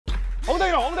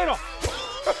엉덩이로.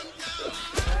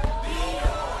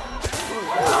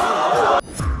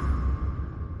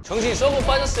 정신이 썩어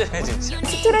빠졌어요, 진짜.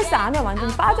 스트레스 안에 완전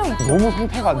빠져 있어. 너무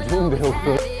상태가 안 좋은데요.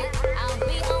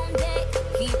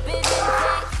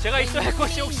 제가 있어야 할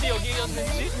곳이 혹시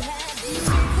여기였는지?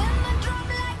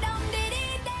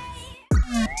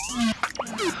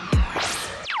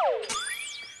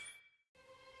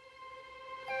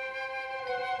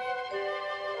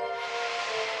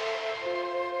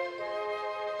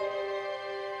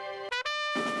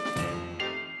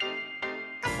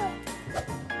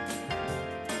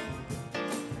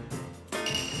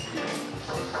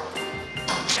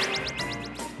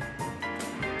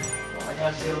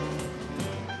 안녕하세요.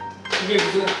 이게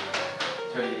무슨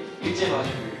저희 일제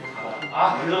마술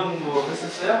그런 거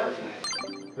했었어요?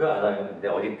 왜 안 하요? 근데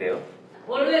어딘데요?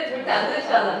 원래 절대 안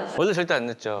늦잖아. 원래 절대 안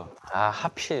늦죠.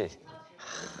 하필.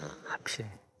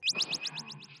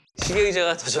 시계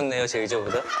의자가 더 좋네요, 제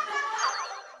의자보다.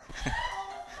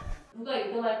 누가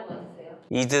 2등할 것 같으세요?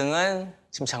 2등은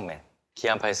침착맨,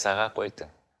 기안84가 꼴등.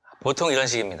 보통 이런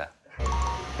식입니다.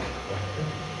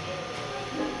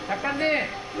 작가님!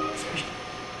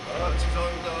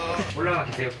 죄송합니다. 올라가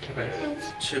계세요,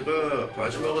 제가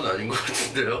마지막은 아닌 것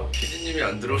같은데요? PD님이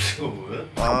안 들어오신 거 보면?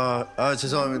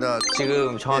 죄송합니다.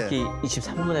 지금 정확히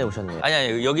 23분에 오셨네요.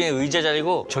 아니, 여기는 의자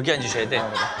자리고 저기 앉으셔야 돼.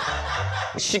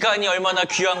 시간이 얼마나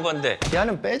귀한 건데.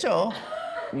 기한은 빼죠.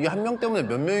 이게 한 명 때문에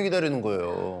몇 명이 기다리는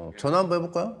거예요. 전화 한번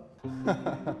해볼까요?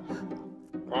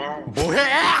 뭐해?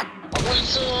 하고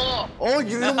있어.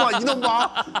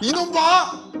 이놈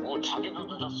봐! 자기도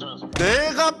늦었으면서.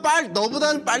 내가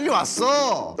너보다는 빨리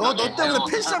왔어. 너 때문에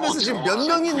펜샵에서 지금 몇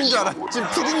명이 있는 줄 알아? 지금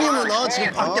PD님은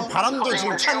지금 밖에 바람도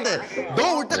지금 찬데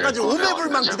너 올 때까지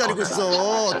 500불만 기다리고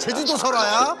있어. 제주도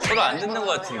설화야? 서로 안 듣는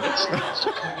것 같은데?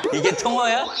 이게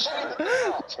통화야?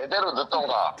 제대로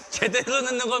늦던가. 제대로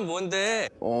듣는 건 뭔데?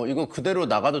 이거 그대로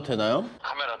나가도 되나요?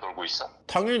 카메라 들고 있어?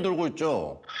 당연히 들고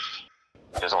있죠.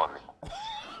 죄송합니다.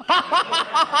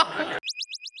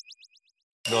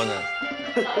 너는?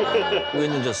 왜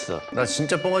늦었어? 나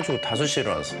진짜 뻥가지고 5시에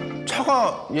일어났어.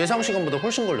 차가 예상 시간보다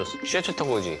훨씬 걸렸어. 지하철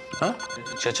타고 오지? 어?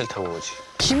 지하철 타고 오지.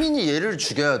 희민이 얘를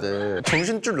죽여야 돼.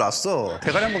 정신줄 났어.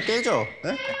 대가리 한번 깨져.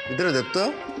 네? 이대로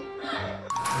냅둬요?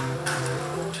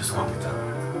 죄송합니다.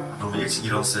 너무 일찍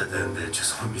일어났어야 되는데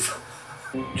죄송합니다.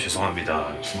 죄송합니다.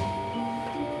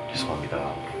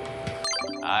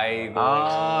 아이고.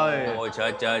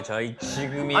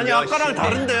 지금이. 아니 아까랑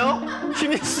다른데요?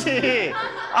 희민 씨.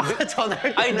 아까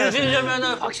전화를. 아니 늦으려면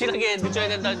확실하게 늦어야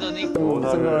된다더니.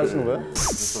 무슨 생각을 하시는 거예요? 이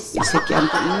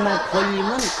새끼한테 입만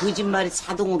벌리면 거짓말이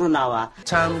자동으로 나와.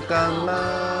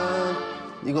 잠깐만.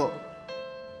 이거.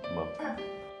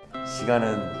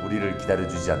 시간은 우리를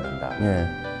기다려주지 않는다.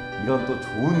 예. 이런 또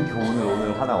좋은 교훈을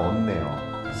오늘 하나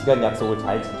얻네요. 시간 약속을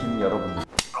잘 지키는 여러분들.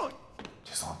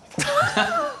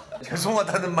 죄송합니다.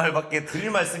 죄송하다는 말밖에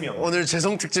드릴 말씀이 없네요. 오늘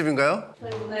재성 특집인가요?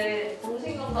 저희 오늘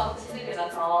정신건강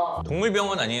지식이라서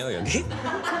동물병원 아니에요 여기?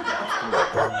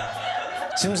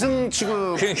 짐승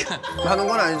취급 그러니까. 하는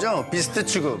건 아니죠? 비스트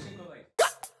취급.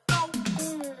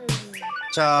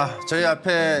 자, 저희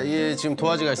앞에 지금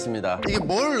도화지가 있습니다. 이게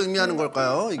뭘 의미하는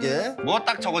걸까요, 이게? 뭐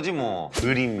딱 저거지 뭐.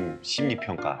 그림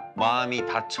심리평가. 마음이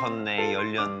닫혔네,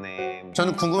 열렸네.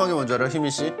 저는 궁금한 게 뭔지 알아요, 희민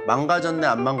씨? 망가졌네,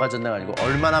 안 망가졌네가 아니고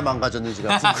얼마나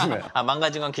망가졌는지가 궁금해요.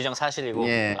 망가진 건 규정 사실이고.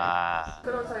 예.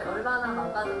 그럼 저희 얼마나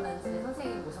망가졌는지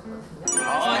선생님 모셨거든요.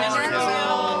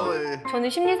 안녕하세요. 저는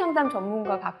심리상담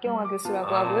전문가 박경화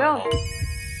교수라고 하고요.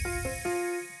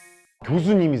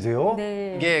 교수님이세요?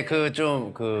 네. 이게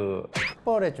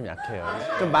학벌에 좀 약해요.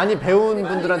 좀 많이 배운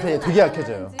분들한테 되게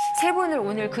약해져요. 세 분을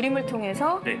오늘 그림을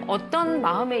통해서 어떤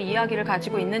마음의 이야기를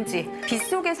가지고 있는지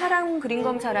빗속의 사람 그림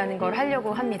검사라는 걸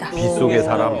하려고 합니다. 빗속의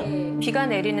사람? 비가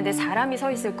내리는데 사람이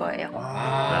서 있을 거예요.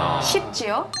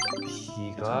 쉽지요?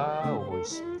 비가 오고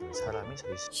있습니다. 사람이 서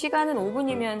있습니다. 시간은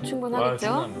 5분이면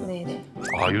충분하겠죠? 네네.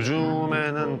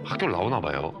 요즘에는 학교를 나오나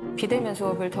봐요. 비대면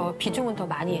수업을 비중은 더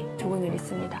많이 두고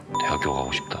있습니다. 대학교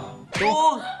가고 싶다.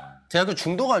 또 대학교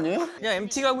중독 아니에요? 그냥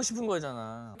MT 가고 싶은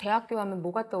거잖아. 대학교 하면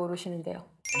뭐가 떠오르시는데요?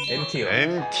 MT요.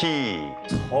 MT.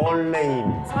 설레임.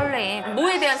 설레임.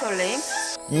 뭐에 대한 설레임?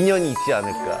 인연이 있지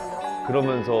않을까.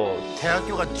 그러면서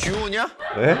대학교가 듀오냐?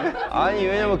 네? 아니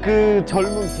왜냐면 그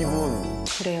젊은 기분.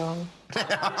 그래요.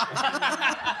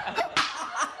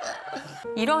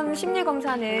 이런 심리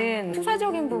검사는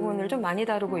수사적인 부분을 좀 많이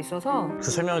다루고 있어서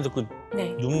그 설명을 듣고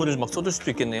네. 눈물을 막 쏟을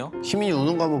수도 있겠네요. 희민이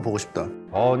우는 거 한번 보고 싶다.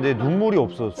 근데 눈물이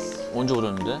없었어. 언제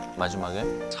그러는데? 마지막에?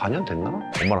 4년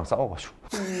됐나? 엄마랑 싸워가지고.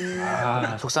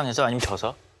 속상해서 아니면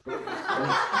져서?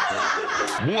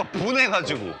 뭔가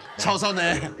분해가지고.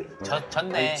 저서네.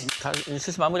 졌네. 다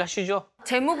슬슬 마무리 하시죠.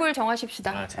 제목을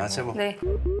정하십시다. 제목. 네.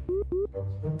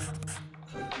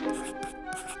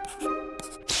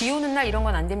 비 오는 날 이런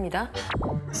건 안 됩니다.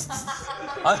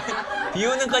 비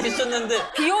오는까지 썼는데.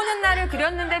 비 오는 날을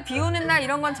그렸는데 비 오는 날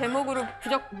이런 건 제목으로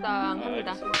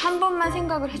부적당합니다. 한 번만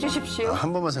생각을 해주십시오.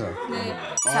 한 번만 생각. 네.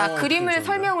 자, 그림을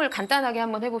설명을 간단하게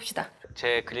한번 해봅시다.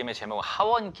 제 그림의 제목은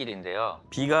하원길인데요.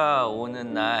 비가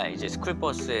오는 날 이제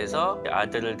스쿨버스에서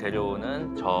아들을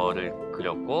데려오는 저를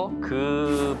그렸고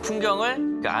그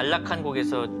풍경을 그 안락한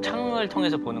곳에서 창을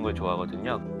통해서 보는 걸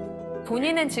좋아하거든요.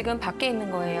 본인은 지금 밖에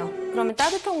있는 거예요. 그러면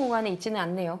따뜻한 공간에 있지는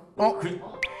않네요.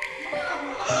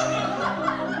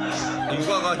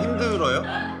 육아가 힘들어요?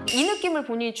 이 느낌을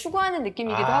본인이 추구하는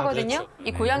느낌이기도 하거든요. 그렇죠.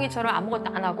 이 고양이처럼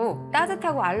아무것도 안 하고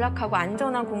따뜻하고 안락하고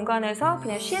안전한 공간에서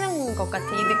그냥 쉬는 것 같은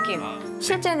이 느낌.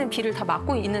 실제는 비를 다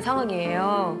맞고 있는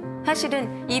상황이에요.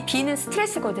 사실은 이 비는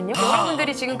스트레스거든요.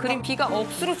 여러분들이 지금 그린 비가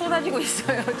억수로 쏟아지고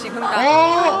있어요. 지금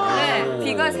다. 네,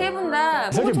 비가 세 분 다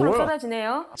모처럼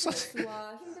쏟아지네요.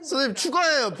 선생님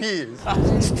추가해요 비.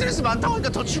 스트레스 많다고 하니까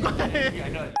더 추가해.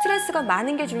 스트레스가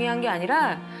많은 게 중요한 게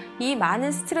아니라 이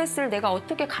많은 스트레스를 내가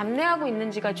어떻게 감내하고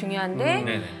있는지가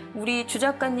중요한데 우리 주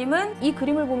작가님은 이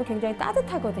그림을 보면 굉장히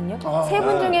따뜻하거든요. 세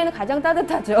분 중에는 가장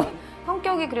따뜻하죠.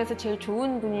 성격이 그래서 제일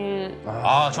좋은 분일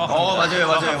정확합니다.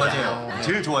 맞아요.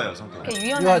 제일 좋아요, 성격.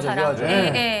 유연한 사람.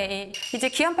 예. 이제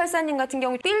기안84님 같은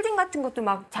경우 빌딩 같은 것도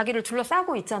막 자기를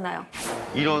둘러싸고 있잖아요.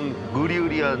 이런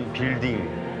으리으리한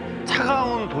빌딩,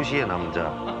 차가운 도시의 남자.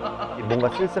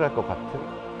 뭔가 쓸쓸할 것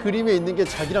같은? 그림에 있는 게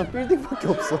자기랑 빌딩밖에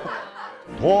없어.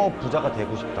 더 부자가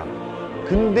되고 싶다.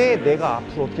 근데 내가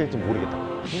앞으로 어떻게 될지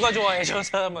모르겠다. 누가 좋아해 저런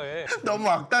사람을. 너무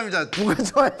악담이잖아. 누가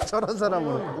좋아해 저런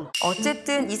사람을.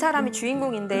 어쨌든 이 사람이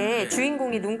주인공인데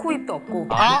주인공이 눈, 코, 입도 없고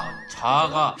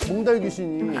자아가 몽달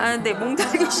귀신이. 네,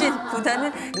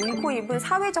 몽달귀신보다는 눈, 코, 입은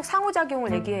사회적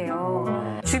상호작용을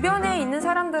얘기해요. 주변에 있는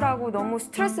사람들하고 너무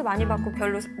스트레스 많이 받고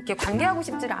별로 이렇게 관계하고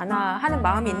싶지 않아 하는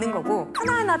마음이 있는 거고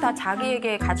하나하나 다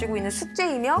자기에게 가지고 있는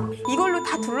숙제이며 이걸로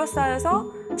다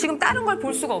둘러싸여서 지금 다른 걸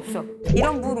볼 수가 없어.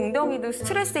 이런 물 웅덩이도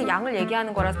스트레스의 양을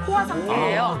얘기하는 거라서 포화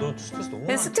상태예요. 너 스트레스 너무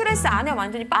그래서 스트레스 안에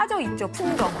완전히 빠져 있죠,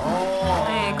 풍덩.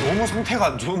 네, 너무 상태가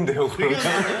안 좋은데요, 그러면?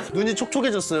 눈이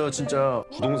촉촉해졌어요, 진짜.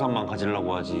 부동산만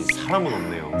가지려고 하지 사람은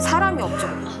없네요. 사람이 없죠.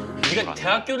 네가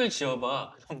대학교를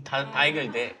지어봐. 그럼 다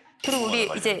해결돼. 그리고 우리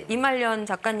이제 이말년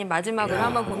작가님 마지막을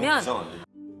한번 보면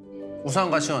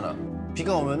우산과 시원아.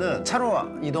 비가 오면은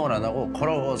차로 이동을 안 하고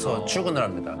걸어서 출근을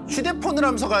합니다. 휴대폰을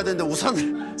하면서 가야 되는데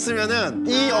우산을 쓰면은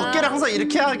이 어깨를 항상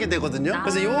이렇게 하게 되거든요.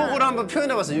 그래서 요거를 한번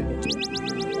표현해봤어요.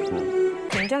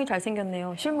 굉장히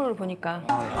잘생겼네요, 실물을 보니까.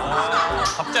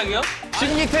 갑자기요?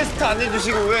 심리 테스트 안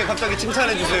해주시고 왜 갑자기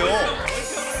칭찬해주세요?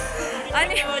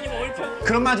 아니,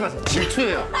 그런 말 하지 마세요.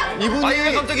 질투예요. 이분이 아니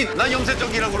왜 갑자기 난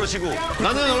염세적이라고 그러시고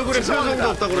나는 얼굴에 표정도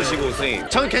없다 그러시고 선생님.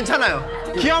 저는 괜찮아요.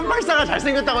 기안84가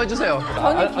잘생겼다고 해주세요.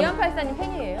 저는 기안84님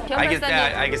팬이에요.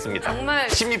 기안84님 알겠습니다. 정말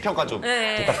심리평가 좀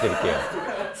부탁드릴게요.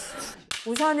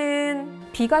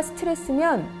 우선은 비가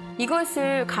스트레스면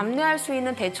이것을 감내할 수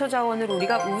있는 대처 자원으로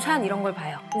우리가 우산 이런 걸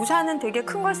봐요. 우산은 되게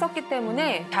큰 걸 썼기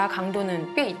때문에 다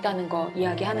강도는 꽤 있다는 거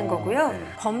이야기하는 거고요.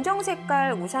 검정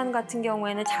색깔 우산 같은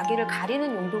경우에는 자기를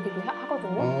가리는 용도기도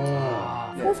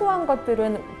하거든요. 소소한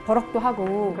것들은 버럭도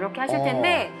하고 그렇게 하실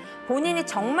텐데 본인이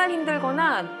정말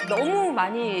힘들거나 너무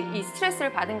많이 이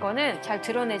스트레스를 받은 거는 잘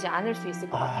드러내지 않을 수 있을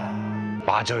것 같아요.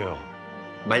 맞아요.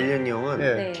 말년이 형은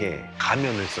네. 이렇게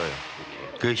가면을 써요. 이렇게.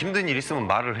 그 힘든 일 있으면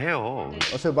말을 해요.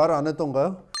 제가 말을 안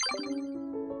했던가요?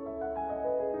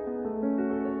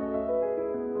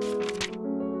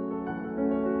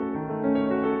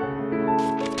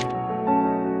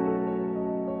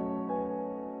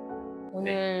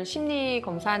 오늘 심리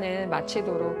검사는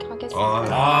마치도록 하겠습니다.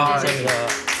 감사합니다.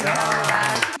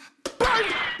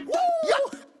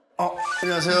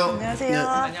 안녕하세요. 안녕하세요.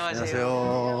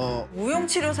 안녕하세요.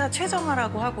 무용치료사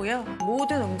최정아라고 하고요.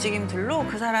 모든 움직임들로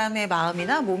그 사람의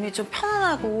마음이나 몸이 좀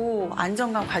편안하고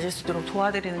안정감 가질 수 있도록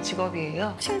도와드리는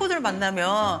직업이에요. 친구들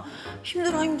만나면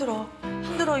힘들어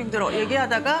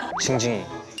얘기하다가 징징이.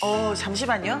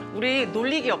 잠시만요. 우리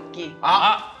놀리기 없기.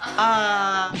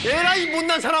 얘라 이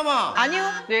못난 사람아. 아니요.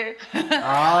 네.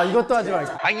 이것도 하지 마.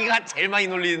 자기가 제일 많이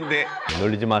놀리는데.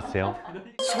 놀리지 마세요.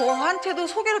 저한테도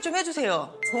소개를 좀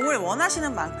해주세요. 정말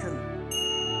원하시는 만큼.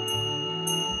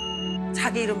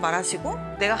 자기 이름 말하시고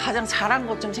내가 가장 잘한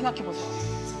것 좀 생각해보세요.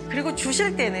 그리고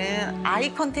주실 때는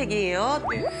아이 컨택이에요.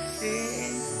 네.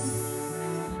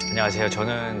 안녕하세요.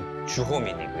 저는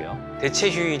주호민이고요. 대체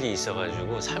휴일이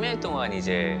있어가지고 3일 동안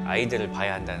이제 아이들을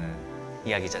봐야 한다는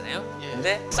이야기잖아요.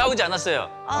 근데 싸우지 않았어요.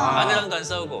 아내랑도 안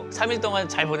싸우고 3일 동안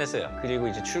잘 보냈어요. 그리고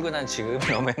이제 출근한 지금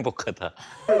너무 행복하다.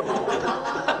 너무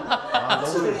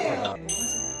행복하다.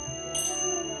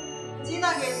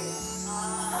 진하게.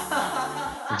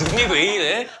 눈이 왜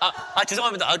이래?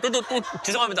 죄송합니다. 또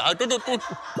죄송합니다. 또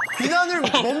비난을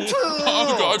멈춰요.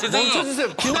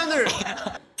 멈춰주세요. 비난을.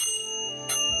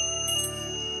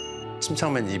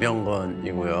 침착맨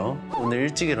이병건이고요. 오늘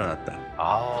일찍 일어났다.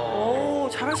 오,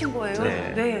 잘하신 거예요?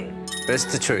 네.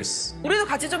 베스트 초이스. 우리도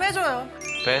같이 좀 해줘요.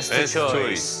 베스트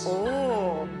초이스.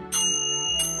 오.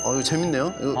 이거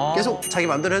재밌네요. 이거 계속 자기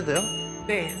맘대로 해도 돼요?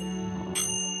 네.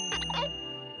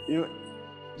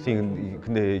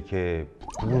 근데 이렇게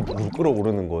물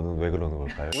끓어오르는 거는 왜 그러는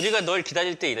걸까요? 우리가 널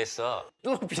기다릴 때 이랬어.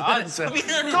 또 비난했어요. 또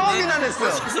비난했네.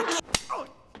 비난했어요.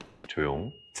 조용.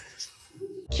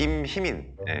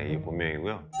 김희민, 이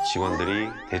본명이고요. 직원들이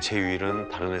대체 휴일은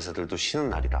다른 회사들도 쉬는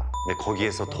날이다. 근데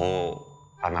거기에서 더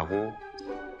안 하고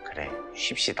그래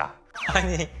쉽시다.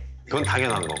 아니 그건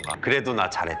당연한 건가? 그래도 나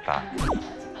잘했다.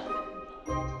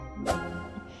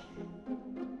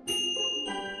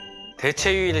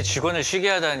 대체휴일에 직원을 쉬게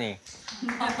하다니.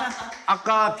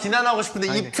 아까 비난하고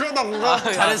싶은데 입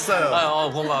틀어박은가?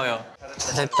 잘했어요. 고마워요.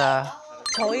 잘했다.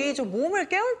 저희 좀 몸을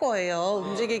깨울 거예요.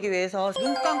 움직이기 위해서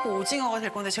눈 감고 오징어가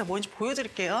될 건데 제가 뭔지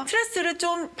보여드릴게요. 스트레스를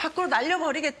좀 밖으로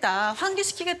날려버리겠다,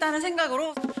 환기시키겠다는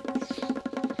생각으로.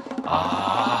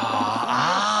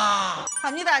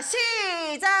 갑니다.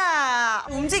 시작!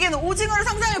 움직이는 오징어를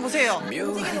상상해보세요.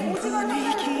 움직이는 오징어를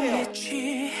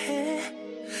상상해보세요.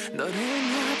 너를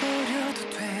놔버려도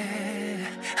돼.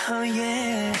 Oh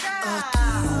yeah.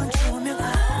 어두운 조명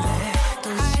아래 또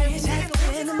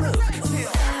시작되는 move.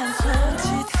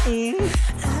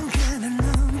 안가는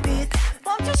눈빛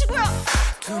멈추시고요.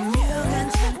 투명한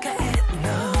창가에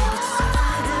너를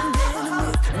사랑하는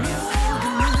묘한 그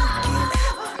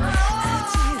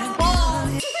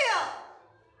느낌. 주세요.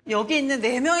 여기 있는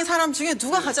 4명의 사람 중에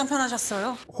누가 가장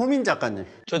편하셨어요? 호민 작가님.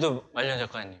 저도 말년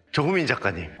작가님. 저 호민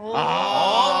작가님.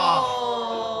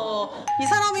 이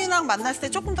사람이랑 만났을 때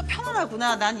조금 더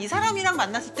편안하구나. 난 이 사람이랑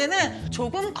만났을 때는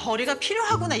조금 거리가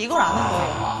필요하구나. 이걸 아는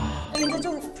거예요. 이제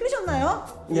좀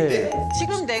풀리셨나요? 네.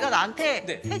 지금 내가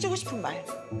나한테 해주고 싶은 말.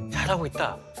 잘하고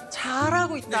있다.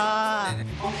 잘하고 있다.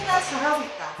 호민아 잘하고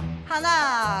있다.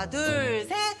 하나, 둘,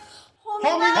 셋.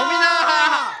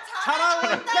 호민아 잘하고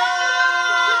있다.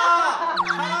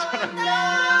 잘하고 있다.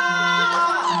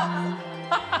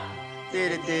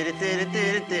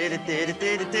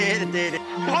 띠르띠르띠르띠르띠르띠르띠르띠르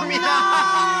호민아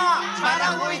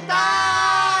잘하고 있다.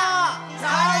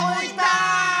 잘하고 있다.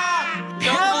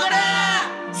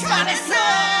 병건아 잘했어.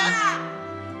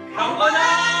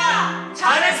 병건아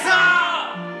잘했어.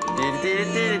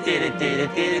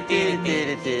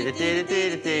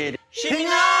 띠르띠르띠르띠르띠르띠르띠르띠르띠르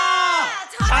시민아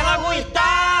잘하고 있다.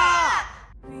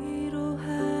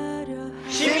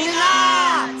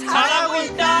 시민아 잘하고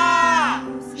있다.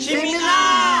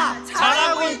 시민아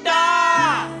잘하고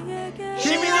있다.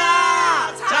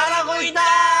 시민아 잘하고 있다.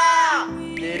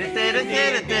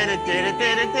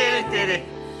 띠르띠르띠르띠르띠르띠르띠르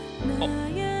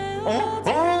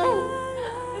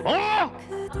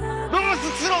너무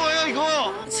쑥스러워요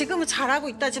이거. 지금은 잘하고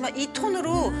있다지만 이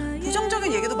톤으로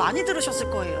부정적인 얘기도 많이 들으셨을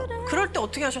거예요. 그럴 때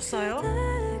어떻게 하셨어요?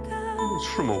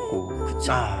 술 먹고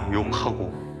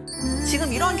욕하고.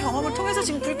 지금 이런 경험을 통해서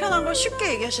지금 불편한 걸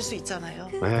쉽게 얘기하실 수 있잖아요.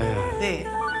 네.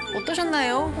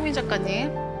 어떠셨나요, 호민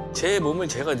작가님? 제 몸을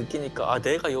제가 느끼니까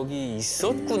내가 여기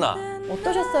있었구나.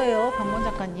 어떠셨어요, 박문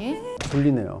작가님?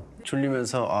 졸리네요.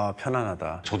 졸리면서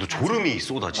편안하다. 저도 졸음이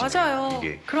쏟아지네요. 맞아요.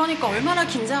 이게. 그러니까 얼마나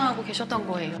긴장하고 계셨던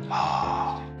거예요.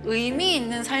 의미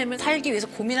있는 삶을 살기 위해서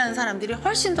고민하는 사람들이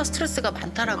훨씬 더 스트레스가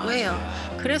많다라고 해요.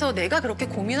 그래서 내가 그렇게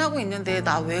고민하고 있는데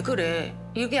나 왜 그래?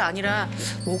 이게 아니라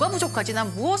뭐가 부족하지?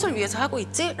 난 무엇을 위해서 하고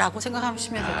있지? 라고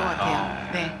생각하시면 될 것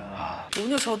같아요. 네.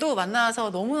 오늘 저도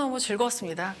만나서 너무너무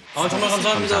즐거웠습니다. 정말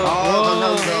감사합니다.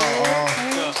 감사합니다.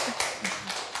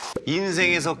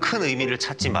 인생에서 큰 의미를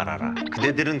찾지 말아라.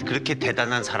 그대들은 그렇게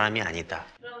대단한 사람이 아니다.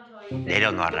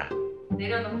 내려놔라.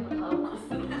 내려놓고 다음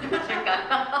코스로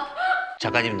가실까요?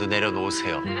 작가님도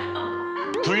내려놓으세요.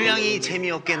 분량이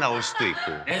재미없게 나올 수도 있고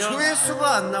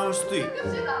조회수가 안 나올 수도 있고.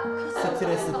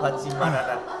 스트레스 받지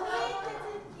말아라.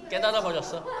 깨달아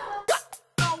버렸어.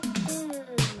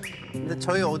 근데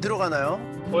저희 어디로 가나요?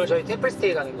 오늘 저희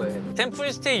템플스테이 가는 거예요.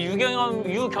 템플스테이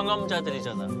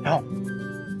유경험자들이잖아. 형,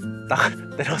 나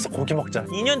내려가서 고기 먹자.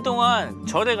 2년 동안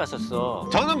절에 갔었어.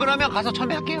 저는 그러면 가서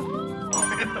참여할게요.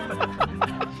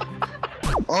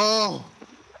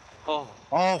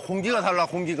 공기가 달라,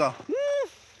 공기가.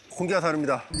 공기가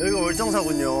다릅니다. 여기가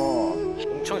월정사군요.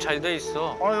 엄청 잘 돼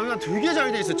있어. 여기가 되게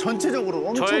잘 돼 있어. 전체적으로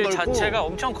엄청 절 넓고. 자체가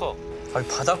엄청 커. 아니,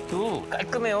 바닥도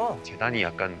깔끔해요. 재단이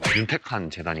약간 윤택한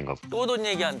재단인가 보다. 또 돈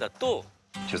얘기한다, 또.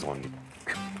 죄송합니다.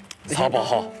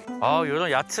 사바하. 아, 이런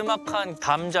야트막한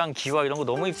담장, 기와 이런 거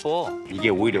너무 이뻐. 이게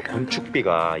오히려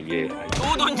건축비가 이게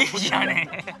또 돈 얘기하네.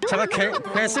 제가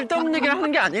그냥 쓸데없는 얘기를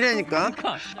하는 게 아니라니까.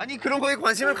 아니 그런 거에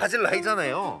관심을 가질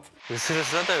나이잖아요.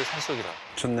 으슬으슬하다, 여기 산속이라.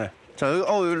 좋네. 자,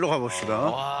 여기로 가봅시다.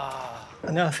 와.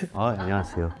 안녕하세요.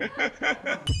 안녕하세요.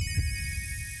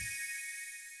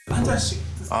 한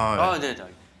잔씩. 네.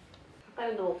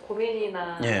 작가님도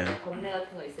고민이나 예. 번뇌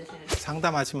같은 거 있으시면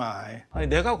상담하지 마. 아니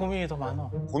내가 고민이 더 많아.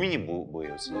 고민이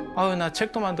뭐예요, 선생님? 아유 나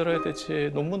책도 만들어야 되지,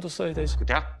 논문도 써야 되지. 그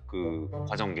대학 그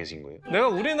과정 계신 거예요? 내가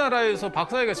우리나라에서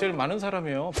박사회가 제일 많은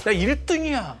사람이에요. 나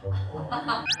 1등이야.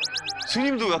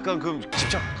 스님도 약간 그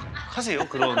집착하세요?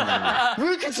 그런 왜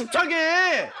이렇게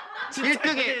집착해?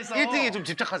 1등에 좀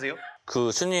집착하세요?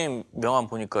 그 스님 명함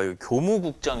보니까 여기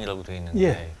교무국장이라고 돼 있는데.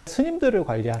 예. 스님들을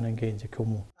관리하는 게 이제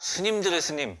교무. 스님들의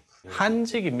스님.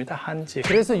 한직입니다, 한직.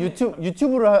 그래서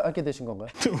유튜브를 하게 되신 건가요?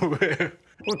 왜?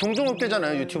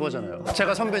 동종업계잖아요, 유튜버잖아요.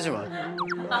 제가 선배지만.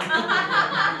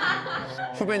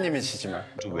 후배님이시지만.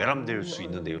 좀 외람될 수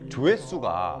있는데요.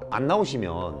 조회수가 안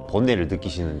나오시면 번뇌를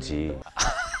느끼시는지.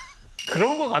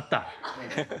 그런 것 같다.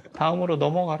 다음으로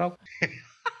넘어가라고.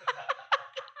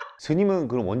 스님은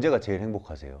그럼 언제가 제일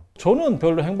행복하세요? 저는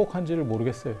별로 행복한지를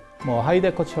모르겠어요. 뭐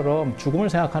하이데커처럼 죽음을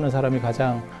생각하는 사람이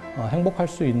가장 행복할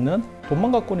수 있는,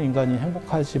 돈만 갖고는 인간이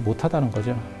행복하지 못하다는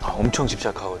거죠. 엄청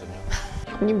집착하거든요.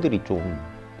 형님들이 좀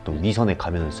어떤 위선의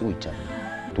가면을 쓰고 있잖아요.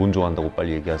 돈 좋아한다고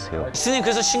빨리 얘기하세요. 스님,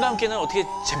 그래서 신과함께는 어떻게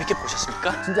재밌게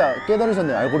보셨습니까? 진짜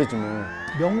깨달으셨네요, 알고리즘을.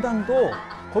 명당도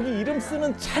거기 이름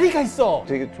쓰는 자리가 있어.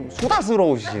 되게 좀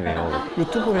수다스러우시네요.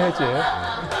 유튜브 해야지.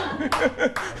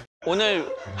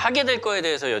 오늘 하게 될 거에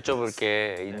대해서 여쭤볼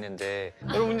게 있는데.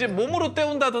 여러분 이제 몸으로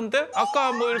때운다던데?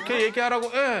 아까 뭐 이렇게 얘기하라고.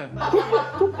 예.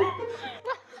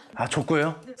 아,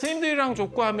 족구요? 스님들이랑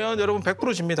족구하면 여러분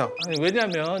 100% 집니다. 아니,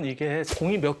 왜냐면 이게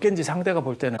공이 몇 개인지 상대가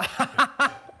볼 때는.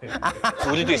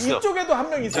 우리도 있어. 이쪽에도 한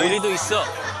명 있어. 저희도 있어.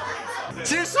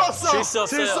 질 수 없어. 질 수 없어요.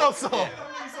 질 수 없어.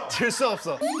 질 수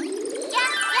없어.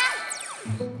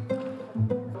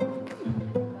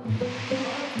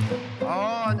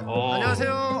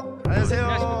 안녕하세요. 안녕하세요.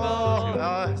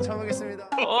 아, 처음 뵙겠습니다.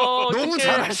 너무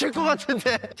잘하실 것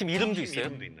같은데. 팀 이름도 있어요?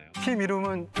 팀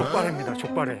이름은 족발입니다.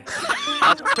 족발회.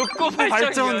 족구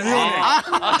발전위원회.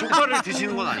 족발을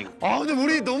드시는 건 아니고. 아, 근데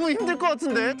우리 너무 힘들 것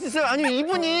같은데. 진짜 아니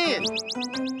이분이.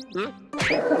 응?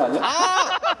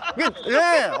 아,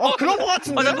 예. 그런 것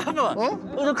같은데. 잠깐만.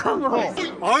 잠깐만.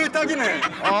 아유 딱이네.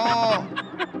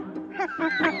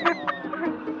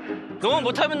 너무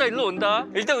못하면 나 일로 온다.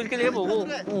 일단 이렇게 해보고.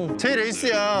 제일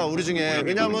에이스야 우리 중에.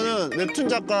 왜냐면은 웹툰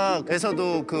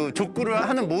작가에서도 그 족구를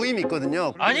하는 모임이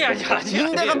있거든요. 아니.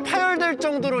 인대가 파열될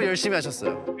정도로 열심히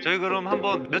하셨어요. 저희 그럼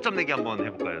한번 몇 점 내기 한번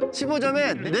해볼까요?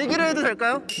 15점에 내기를 해도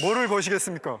될까요? 뭐를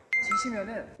거시겠습니까?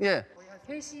 지시면은 예.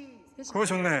 그거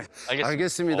좋네.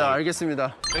 알겠습니다.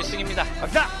 알겠습니다. 결승입니다.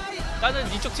 갑시다. 나는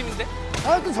이쪽 팀인데.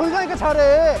 아, 또 저희가 하니까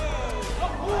잘해.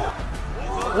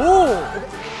 오.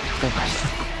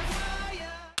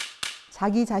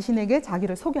 자기 자신에게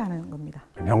자기를 소개하는 겁니다.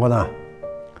 명건아,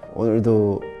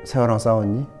 오늘도 세화랑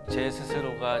싸웠니? 제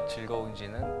스스로가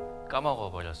즐거운지는 까먹어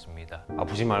버렸습니다.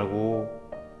 아프지 말고.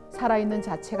 살아있는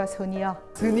자체가 선이야.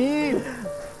 스님.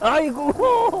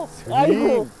 아이고.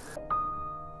 아이고.